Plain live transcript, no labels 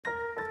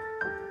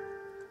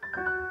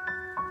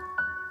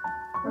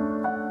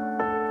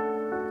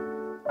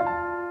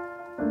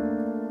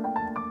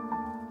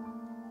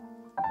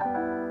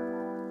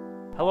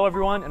Hello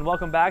everyone, and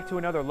welcome back to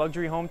another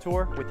luxury home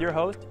tour with your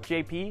host,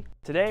 JP.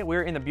 Today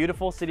we're in the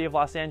beautiful city of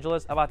Los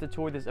Angeles about to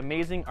tour this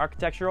amazing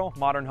architectural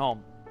modern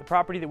home. The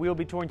property that we will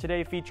be touring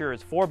today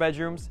features 4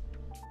 bedrooms,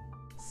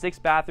 6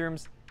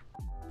 bathrooms,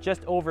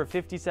 just over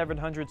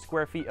 5,700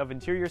 square feet of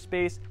interior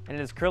space, and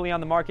it is currently on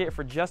the market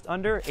for just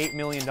under $8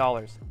 million.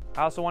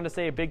 I also want to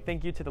say a big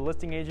thank you to the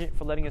listing agent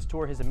for letting us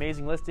tour his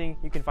amazing listing.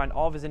 You can find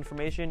all of his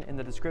information in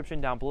the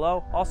description down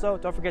below. Also,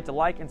 don't forget to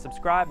like and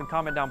subscribe and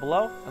comment down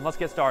below, and let's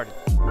get started.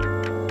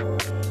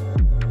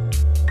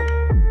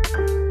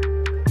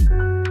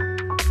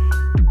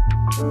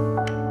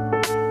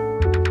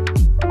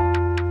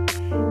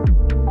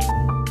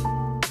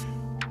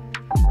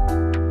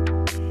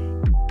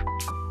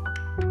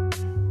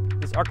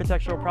 This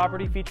architectural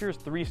property features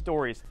 3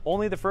 stories.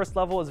 Only the first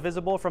level is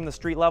visible from the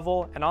street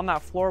level, and on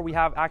that floor we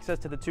have access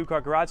to the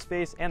 2-car garage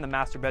space and the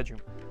master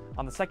bedroom.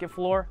 On the second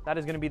floor, that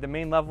is going to be the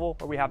main level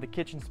where we have the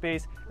kitchen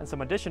space and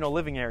some additional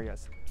living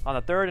areas. On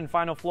the third and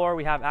final floor,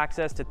 we have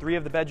access to 3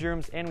 of the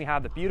bedrooms, and we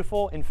have the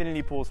beautiful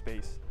infinity pool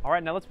space. All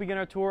right, now let's begin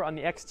our tour on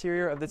the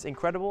exterior of this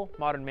incredible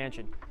modern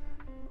mansion.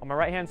 On my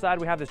right hand side,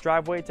 we have this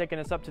driveway taking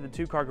us up to the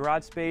 2-car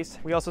garage space.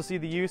 We also see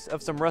the use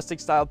of some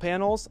rustic style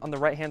panels on the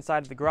right hand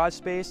side of the garage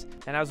space.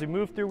 And as we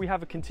move through, we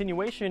have a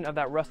continuation of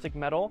that rustic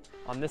metal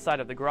on this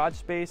side of the garage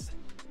space.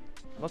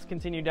 Let's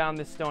continue down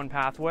this stone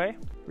pathway.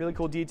 Really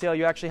cool detail.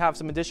 You actually have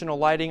some additional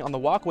lighting on the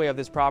walkway of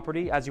this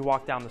property as you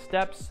walk down the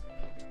steps.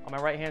 On my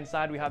right hand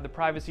side, we have the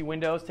privacy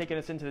windows taking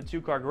us into the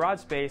 2-car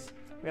garage space.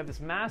 We have this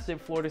massive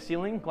floor to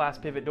ceiling glass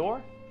pivot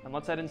door, and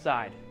let's head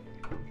inside.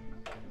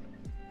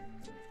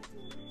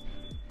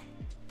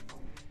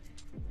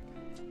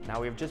 Now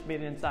we have just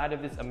made it inside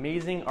of this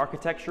amazing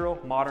architectural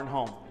modern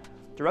home.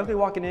 Directly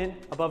walking in,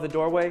 above the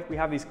doorway, we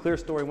have these clear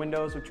story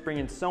windows which bring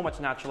in so much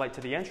natural light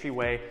to the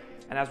entryway.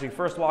 And as we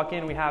first walk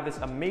in, we have this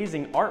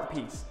amazing art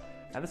piece.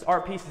 Now this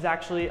art piece is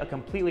actually a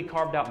completely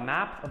carved out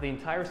map of the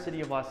entire city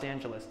of Los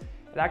Angeles.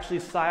 It actually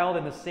is styled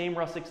in the same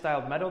rustic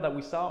styled metal that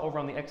we saw over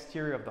on the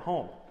exterior of the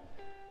home.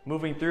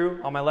 Moving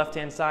through, on my left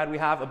hand side, we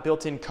have a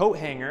built-in coat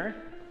hanger.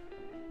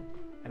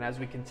 And as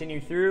we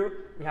continue through,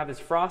 we have this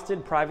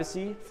frosted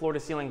privacy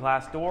floor-to-ceiling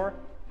glass door,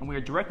 and we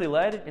are directly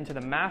led into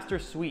the master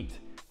suite.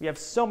 We have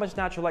so much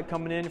natural light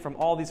coming in from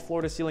all these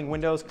floor-to-ceiling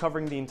windows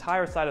covering the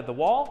entire side of the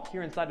wall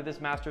here inside of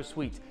this master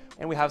suite.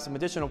 And we have some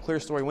additional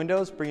clear story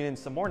windows bringing in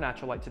some more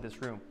natural light to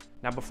this room.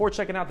 Now before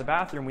checking out the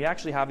bathroom, we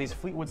actually have these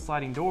Fleetwood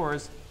sliding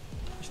doors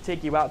which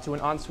take you out to an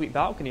ensuite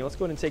balcony. Let's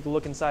go ahead and take a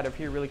look inside of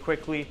here really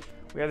quickly.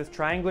 We have this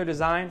triangular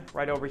design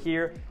right over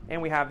here,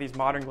 and we have these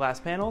modern glass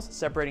panels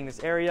separating this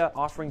area,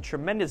 offering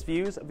tremendous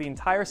views of the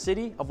entire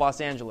city of Los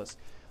Angeles.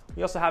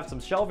 We also have some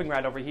shelving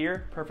right over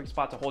here, perfect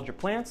spot to hold your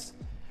plants.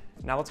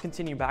 Now let's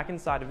continue back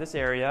inside of this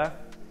area.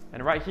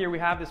 And right here we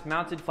have this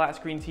mounted flat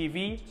screen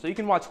TV, so you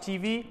can watch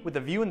TV with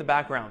a view in the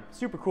background.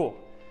 Super cool.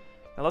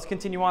 Now let's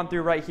continue on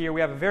through right here.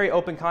 We have a very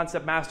open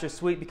concept master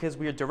suite because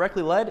we are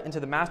directly led into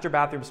the master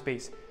bathroom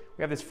space.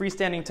 We have this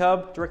freestanding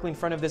tub directly in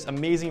front of this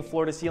amazing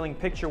floor-to-ceiling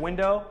picture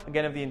window,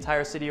 again of the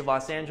entire city of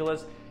Los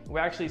Angeles. We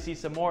actually see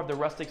some more of the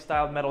rustic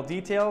styled metal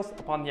details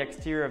upon the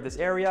exterior of this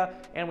area,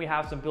 and we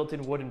have some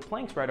built-in wooden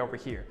planks right over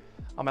here.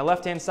 On my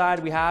left-hand side,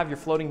 we have your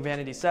floating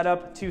vanity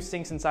setup, 2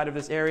 sinks inside of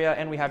this area,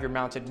 and we have your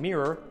mounted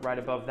mirror right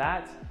above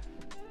that.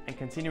 And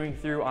continuing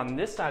through on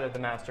this side of the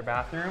master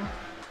bathroom,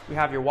 we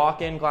have your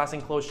walk-in glass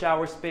enclosed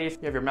shower space.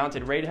 You have your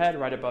mounted raid head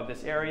right above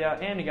this area,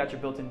 and you got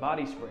your built-in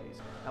body sprays.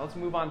 Now let's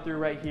move on through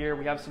right here.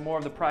 We have some more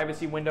of the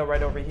privacy window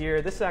right over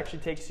here. This actually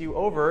takes you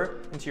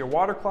over into your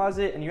water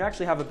closet, and you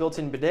actually have a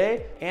built-in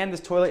bidet, and this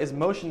toilet is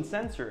motion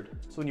censored.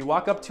 So when you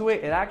walk up to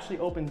it, it actually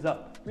opens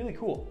up. Really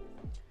cool.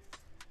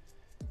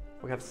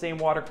 We have the same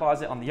water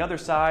closet on the other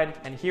side,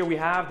 and here we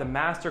have the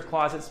master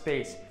closet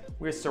space.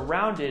 We're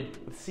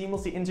surrounded with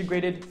seamlessly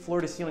integrated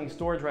floor-to-ceiling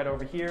storage right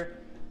over here.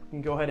 You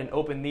can go ahead and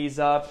open these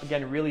up.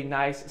 Again, really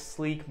nice,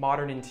 sleek,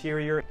 modern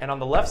interior. And on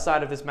the left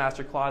side of this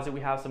master closet, we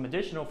have some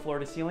additional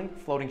floor-to-ceiling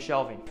floating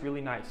shelving. Really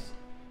nice.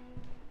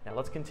 Now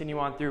let's continue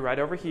on through right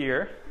over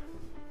here.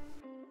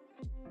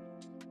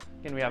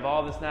 Again, we have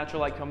all this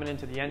natural light coming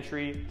into the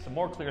entry, some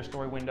more clear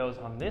story windows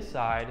on this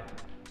side.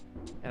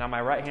 And on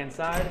my right-hand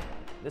side,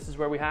 this is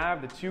where we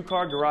have the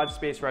 2-car garage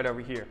space right over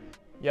here.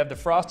 You have the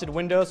frosted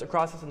windows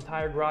across this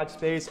entire garage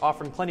space,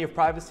 offering plenty of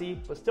privacy,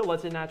 but still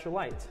lets in natural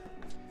light.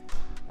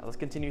 Now let's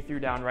continue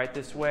through down right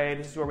this way.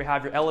 This is where we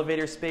have your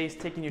elevator space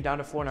taking you down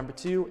to floor number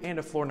 2 and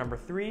to floor number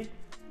 3.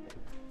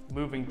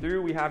 Moving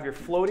through, we have your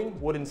floating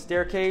wooden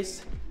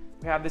staircase.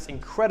 We have this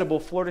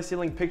incredible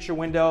floor-to-ceiling picture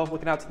window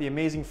looking out to the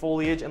amazing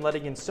foliage and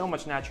letting in so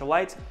much natural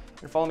light.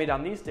 And follow me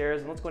down these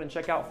stairs, and let's go ahead and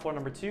check out floor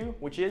number 2,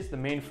 which is the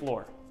main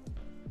floor.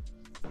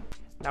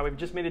 Now we've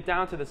just made it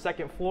down to the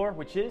second floor,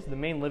 which is the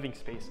main living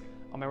space.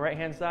 On my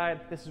right-hand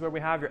side, this is where we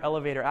have your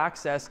elevator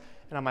access.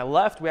 And on my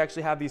left, we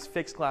actually have these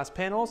fixed glass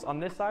panels on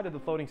this side of the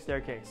floating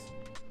staircase.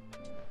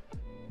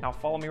 Now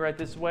follow me right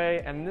this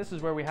way, and this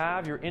is where we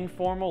have your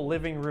informal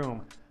living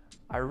room.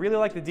 I really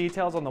like the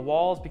details on the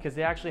walls because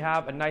they actually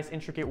have a nice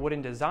intricate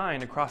wooden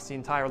design across the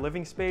entire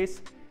living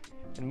space.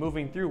 And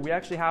moving through, we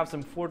actually have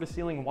some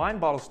floor-to-ceiling wine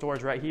bottle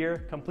storage right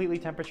here, completely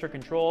temperature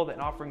controlled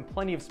and offering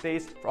plenty of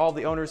space for all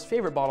the owner's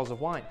favorite bottles of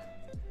wine.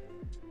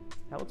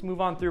 Now let's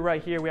move on through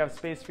right here. We have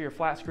space for your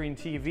flat screen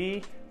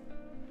TV.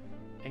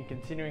 And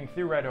continuing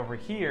through right over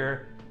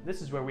here,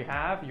 this is where we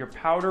have your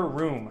powder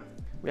room.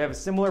 We have a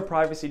similar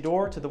privacy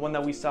door to the one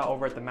that we saw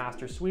over at the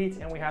master suite,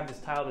 and we have this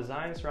tile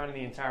design surrounding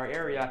the entire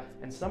area,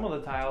 and some of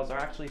the tiles are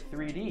actually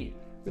 3D.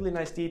 Really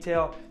nice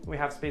detail. We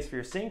have space for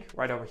your sink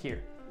right over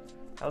here.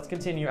 Now let's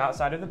continue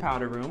outside of the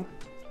powder room.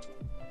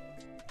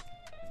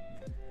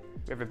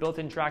 We have a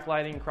built-in track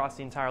lighting across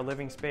the entire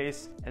living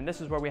space, and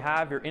this is where we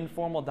have your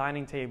informal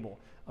dining table.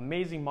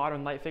 Amazing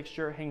modern light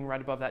fixture hanging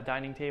right above that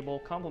dining table,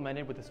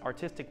 complemented with this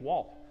artistic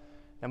wall.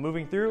 Now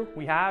moving through,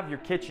 we have your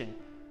kitchen.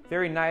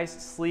 Very nice,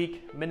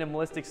 sleek,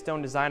 minimalistic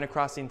stone design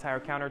across the entire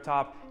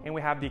countertop, and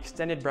we have the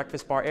extended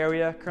breakfast bar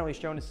area, currently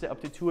shown to sit up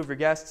to 2 of your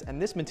guests,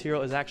 and this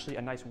material is actually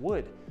a nice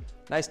wood.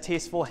 Nice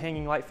tasteful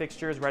hanging light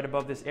fixtures right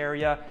above this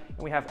area, and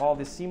we have all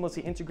this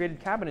seamlessly integrated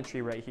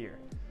cabinetry right here.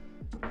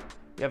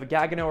 We have a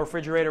Gaggenau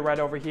refrigerator right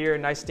over here,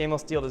 nice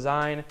stainless steel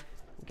design.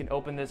 We can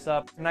open this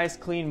up. Nice,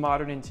 clean,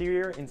 modern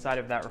interior inside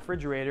of that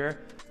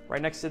refrigerator.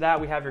 Right next to that,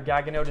 we have your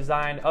Gaggenau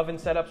design oven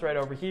setups right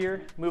over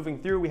here. Moving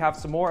through, we have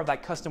some more of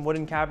that custom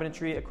wooden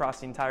cabinetry across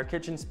the entire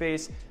kitchen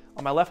space.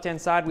 On my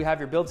left-hand side, we have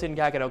your built-in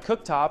Gaggenau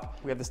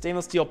cooktop. We have the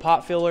stainless steel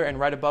pot filler, and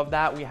right above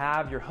that, we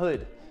have your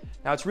hood.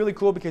 Now it's really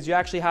cool because you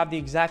actually have the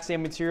exact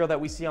same material that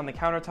we see on the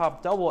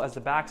countertop double as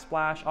the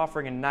backsplash,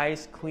 offering a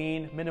nice,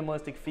 clean,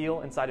 minimalistic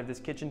feel inside of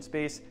this kitchen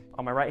space.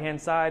 On my right-hand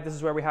side, this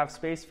is where we have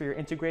space for your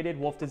integrated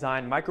Wolf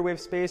Design microwave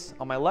space.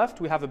 On my left,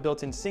 we have a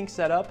built-in sink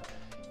setup.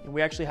 And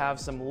we actually have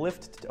some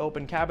lift to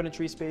open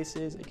cabinetry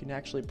spaces. You can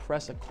actually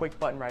press a quick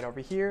button right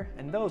over here,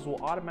 and those will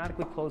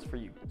automatically close for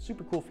you.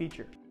 Super cool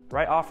feature.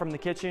 Right off from the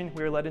kitchen,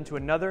 we are led into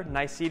another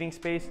nice seating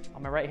space.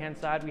 On my right-hand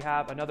side, we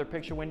have another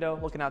picture window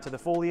looking out to the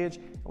foliage.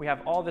 We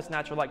have all this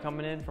natural light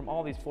coming in from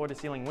all these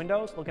floor-to-ceiling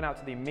windows, looking out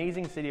to the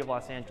amazing city of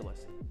Los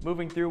Angeles.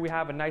 Moving through, we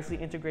have a nicely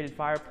integrated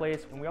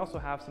fireplace, and we also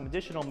have some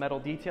additional metal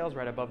details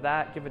right above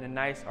that, giving a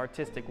nice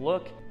artistic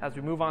look. As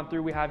we move on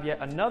through, we have yet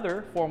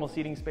another formal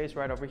seating space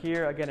right over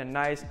here. Again, a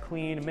nice,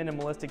 clean,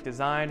 minimalistic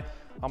design.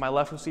 On my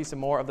left, we'll see some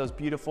more of those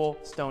beautiful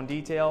stone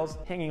details.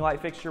 Hanging light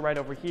fixture right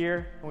over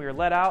here, and we are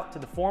led out to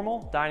the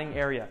formal dining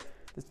area.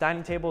 This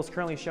dining table is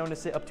currently shown to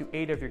sit up to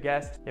 8 of your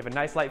guests. You have a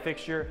nice light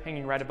fixture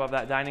hanging right above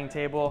that dining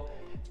table.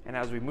 And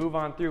as we move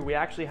on through, we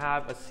actually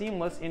have a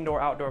seamless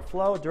indoor-outdoor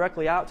flow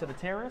directly out to the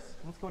terrace.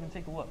 Let's go ahead and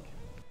take a look.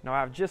 Now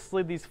I've just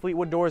slid these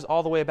Fleetwood doors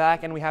all the way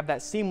back, and we have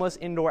that seamless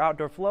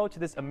indoor-outdoor flow to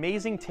this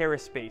amazing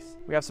terrace space.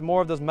 We have some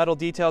more of those metal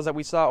details that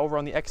we saw over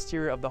on the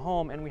exterior of the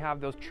home, and we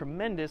have those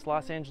tremendous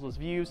Los Angeles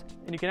views,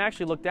 and you can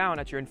actually look down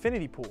at your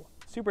infinity pool.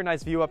 Super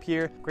nice view up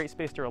here, great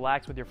space to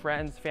relax with your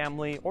friends,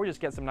 family, or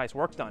just get some nice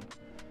work done.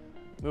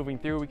 Moving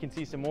through, we can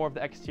see some more of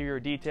the exterior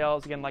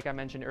details. Again, like I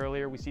mentioned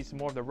earlier, we see some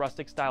more of the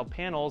rustic style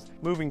panels.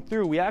 Moving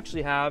through, we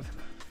actually have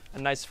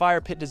a nice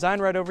fire pit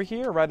design right over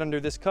here, right under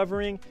this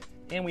covering,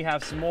 and we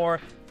have some more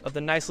of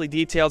the nicely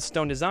detailed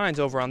stone designs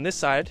over on this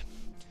side.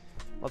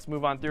 Let's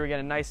move on through. Again,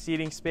 a nice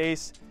seating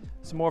space,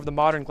 some more of the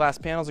modern glass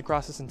panels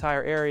across this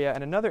entire area.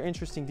 And another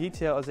interesting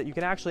detail is that you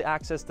can actually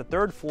access the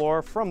 3rd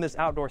floor from this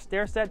outdoor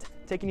stair set,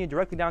 taking you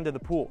directly down to the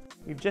pool.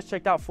 We've just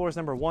checked out floors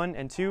number 1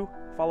 and 2.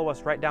 Follow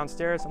us right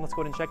downstairs, and let's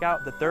go ahead and check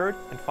out the 3rd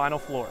and final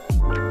floor.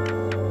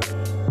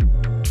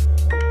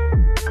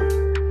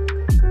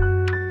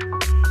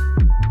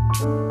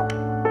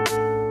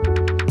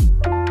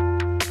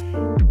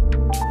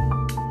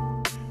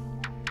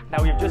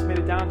 Now we've just made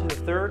it down to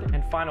the 3rd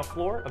and final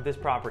floor of this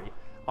property.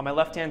 On my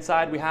left-hand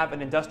side, we have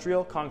an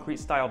industrial concrete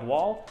styled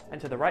wall, and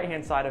to the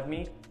right-hand side of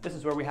me, this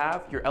is where we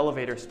have your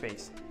elevator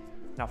space.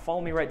 Now follow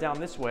me right down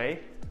this way,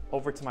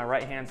 over to my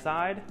right-hand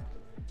side,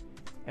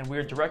 and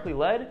we're directly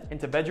led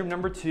into bedroom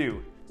number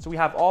 2. So we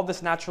have all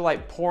this natural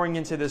light pouring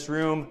into this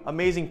room,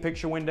 amazing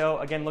picture window,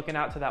 again looking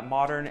out to that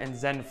modern and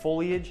zen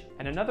foliage.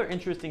 And another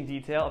interesting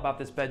detail about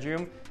this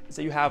bedroom is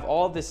that you have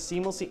all this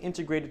seamlessly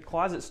integrated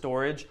closet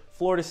storage,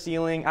 floor to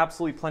ceiling,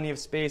 absolutely plenty of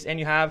space, and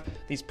you have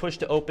these push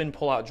to open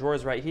pull out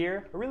drawers right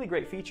here, a really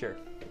great feature.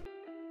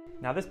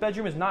 Now this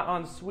bedroom is not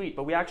en suite,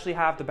 but we actually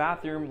have the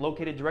bathroom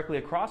located directly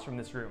across from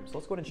this room, so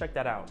let's go ahead and check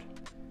that out.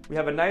 We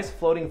have a nice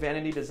floating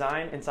vanity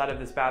design inside of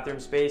this bathroom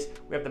space.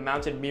 We have the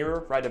mounted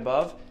mirror right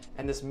above,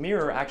 and this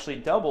mirror actually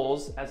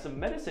doubles as some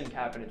medicine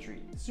cabinetry.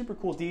 Super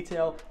cool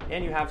detail,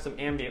 and you have some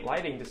ambient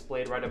lighting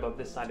displayed right above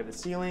this side of the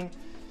ceiling.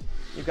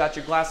 You've got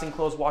your glass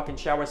enclosed walk-in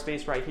shower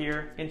space right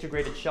here,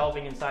 integrated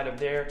shelving inside of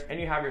there, and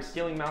you have your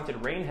ceiling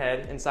mounted rain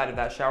head inside of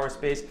that shower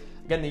space.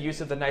 Again, the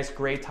use of the nice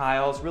gray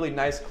tiles, really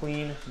nice,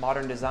 clean,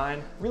 modern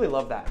design. Really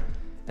love that.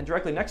 And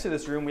directly next to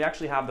this room, we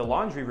actually have the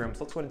laundry room.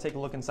 So let's go ahead and take a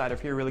look inside of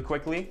here really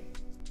quickly.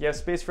 You have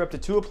space for up to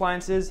 2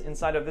 appliances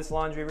inside of this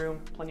laundry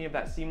room, plenty of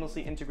that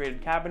seamlessly integrated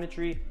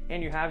cabinetry,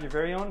 and you have your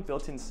very own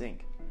built-in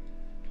sink.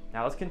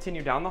 Now let's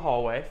continue down the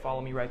hallway.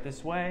 Follow me right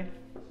this way.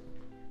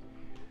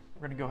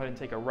 We're gonna go ahead and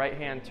take a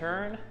right-hand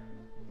turn,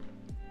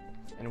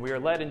 and we are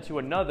led into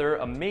another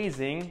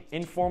amazing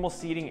informal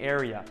seating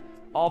area.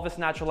 All this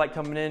natural light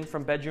coming in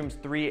from bedrooms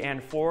 3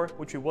 and 4,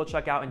 which we will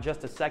check out in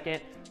just a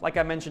second. Like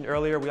I mentioned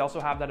earlier, we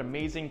also have that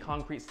amazing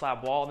concrete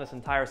slab wall on this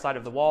entire side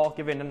of the wall,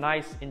 giving a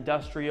nice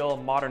industrial,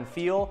 modern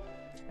feel.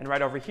 And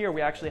right over here,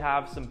 we actually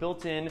have some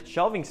built-in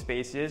shelving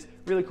spaces.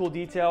 Really cool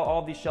detail.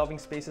 All of these shelving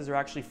spaces are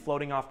actually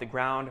floating off the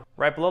ground.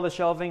 Right below the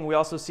shelving, we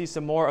also see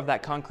some more of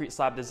that concrete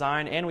slab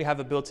design, and we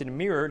have a built-in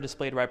mirror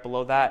displayed right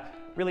below that.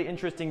 Really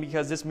interesting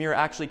because this mirror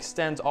actually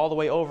extends all the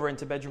way over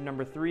into bedroom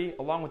number 3,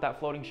 along with that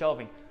floating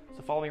shelving.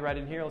 So follow me right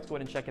in here. Let's go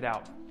ahead and check it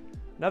out.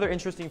 Another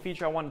interesting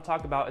feature I want to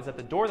talk about is that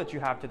the door that you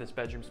have to this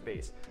bedroom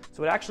space.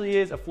 So it actually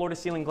is a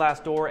floor-to-ceiling glass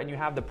door, and you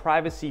have the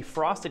privacy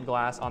frosted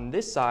glass on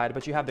this side,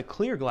 but you have the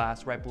clear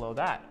glass right below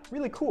that.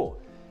 Really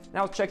cool.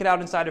 Now let's check it out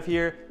inside of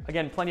here.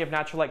 Again, plenty of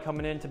natural light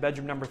coming into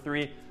bedroom number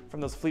 3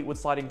 from those Fleetwood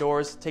sliding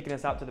doors, taking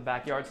us out to the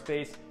backyard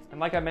space. And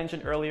like I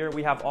mentioned earlier,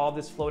 we have all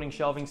this floating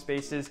shelving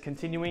spaces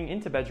continuing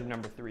into bedroom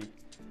number 3.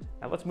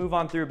 Now let's move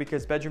on through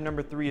because bedroom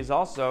number 3 is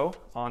also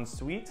en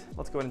suite.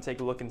 Let's go ahead and take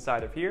a look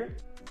inside of here.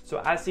 So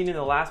as seen in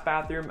the last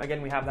bathroom,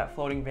 again, we have that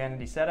floating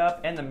vanity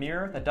setup and the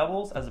mirror that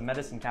doubles as a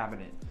medicine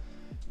cabinet.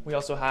 We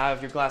also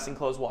have your glass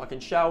enclosed walk-in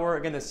shower,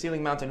 again, the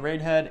ceiling mounted rain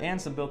head, and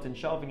some built-in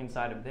shelving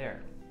inside of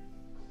there.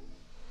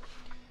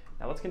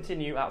 Now let's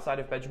continue outside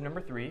of bedroom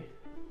number 3.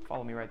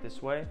 Follow me right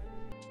this way.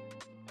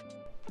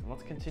 And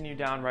let's continue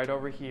down right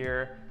over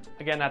here.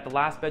 Again, at the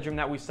last bedroom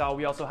that we saw,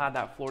 we also had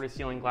that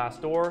floor-to-ceiling glass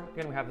door.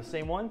 Again, we have the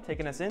same one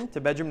taking us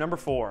into bedroom number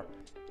 4.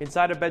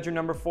 Inside of bedroom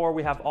number 4,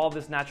 we have all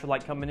this natural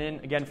light coming in,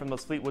 again, from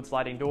those Fleetwood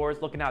sliding doors,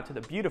 looking out to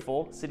the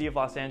beautiful city of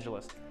Los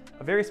Angeles.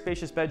 A very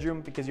spacious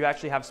bedroom because you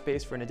actually have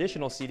space for an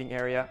additional seating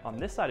area on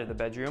this side of the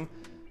bedroom.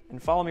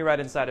 And follow me right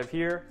inside of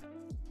here.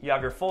 You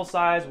have your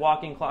full-size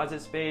walk-in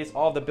closet space,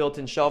 all the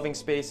built-in shelving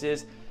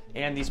spaces,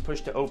 and these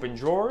push-to-open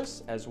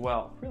drawers as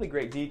well. Really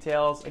great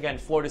details. Again,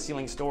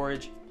 floor-to-ceiling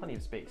storage, plenty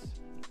of space.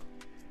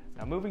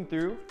 Now moving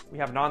through, we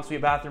have an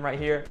ensuite bathroom right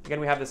here.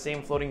 Again, we have the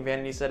same floating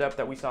vanity setup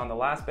that we saw in the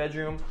last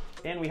bedroom.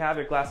 And we have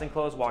your glass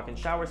enclosed walk-in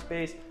shower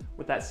space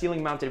with that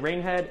ceiling mounted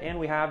rain head, and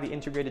we have the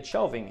integrated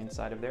shelving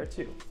inside of there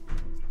too.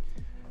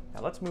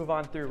 Now let's move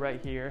on through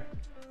right here.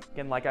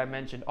 Again, like I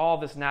mentioned, all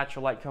this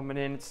natural light coming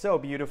in. It's so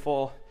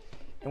beautiful.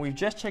 And we've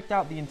just checked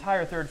out the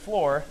entire 3rd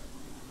floor.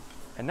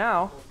 And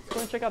now, let's go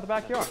and check out the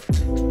backyard.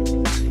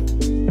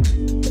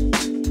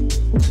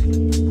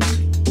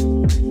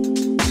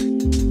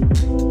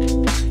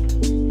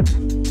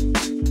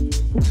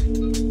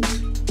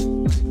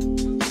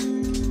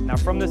 Now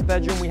from this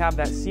bedroom, we have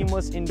that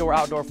seamless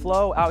indoor-outdoor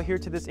flow out here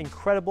to this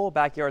incredible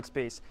backyard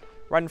space.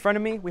 Right in front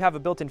of me, we have a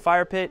built-in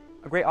fire pit,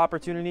 a great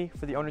opportunity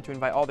for the owner to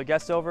invite all the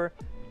guests over.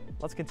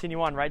 Let's continue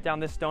on right down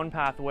this stone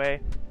pathway.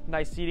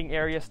 Nice seating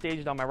area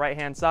staged on my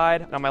right-hand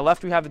side. And on my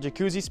left, we have the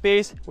jacuzzi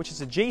space, which is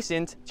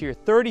adjacent to your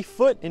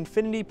 30-foot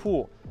infinity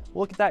pool.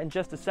 We'll look at that in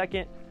just a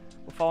second.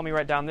 Follow me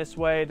right down this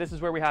way. This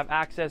is where we have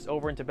access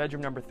over into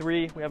bedroom number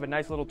 3. We have a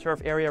nice little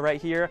turf area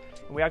right here.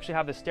 And we actually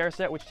have the stair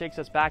set, which takes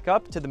us back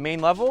up to the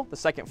main level, the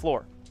 2nd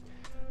floor.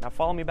 Now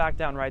follow me back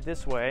down right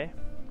this way.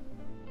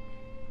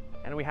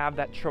 And we have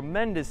that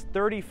tremendous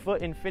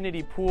 30-foot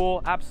infinity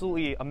pool.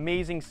 Absolutely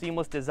amazing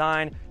seamless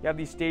design. You have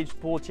these staged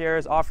pool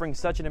chairs offering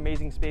such an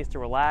amazing space to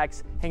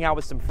relax, hang out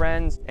with some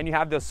friends. And you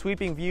have those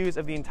sweeping views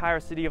of the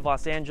entire city of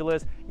Los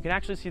Angeles. You can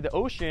actually see the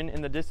ocean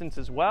in the distance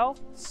as well.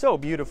 So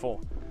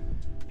beautiful.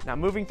 Now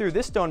moving through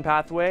this stone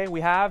pathway, we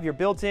have your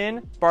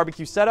built-in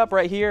barbecue setup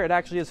right here. It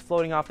actually is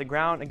floating off the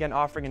ground, again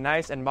offering a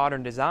nice and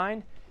modern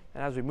design.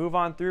 And as we move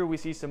on through, we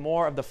see some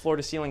more of the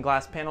floor-to-ceiling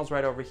glass panels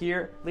right over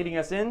here, leading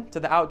us in to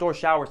the outdoor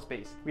shower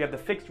space. We have the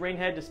fixed rain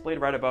head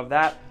displayed right above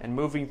that. And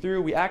moving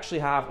through, we actually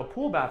have a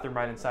pool bathroom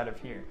right inside of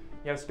here.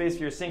 You have space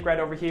for your sink right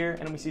over here,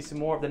 and we see some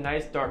more of the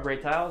nice dark gray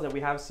tiles that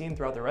we have seen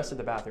throughout the rest of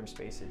the bathroom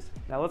spaces.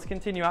 Now let's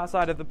continue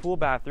outside of the pool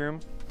bathroom.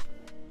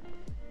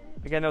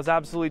 Again, those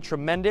absolutely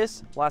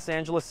tremendous Los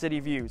Angeles city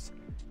views.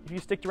 If you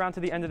sticked around to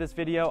the end of this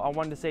video, I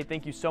wanted to say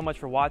thank you so much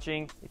for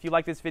watching. If you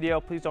like this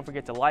video, please don't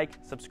forget to like,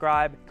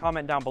 subscribe,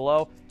 comment down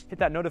below, hit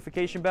that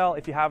notification bell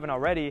if you haven't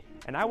already,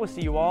 and I will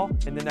see you all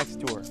in the next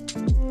tour.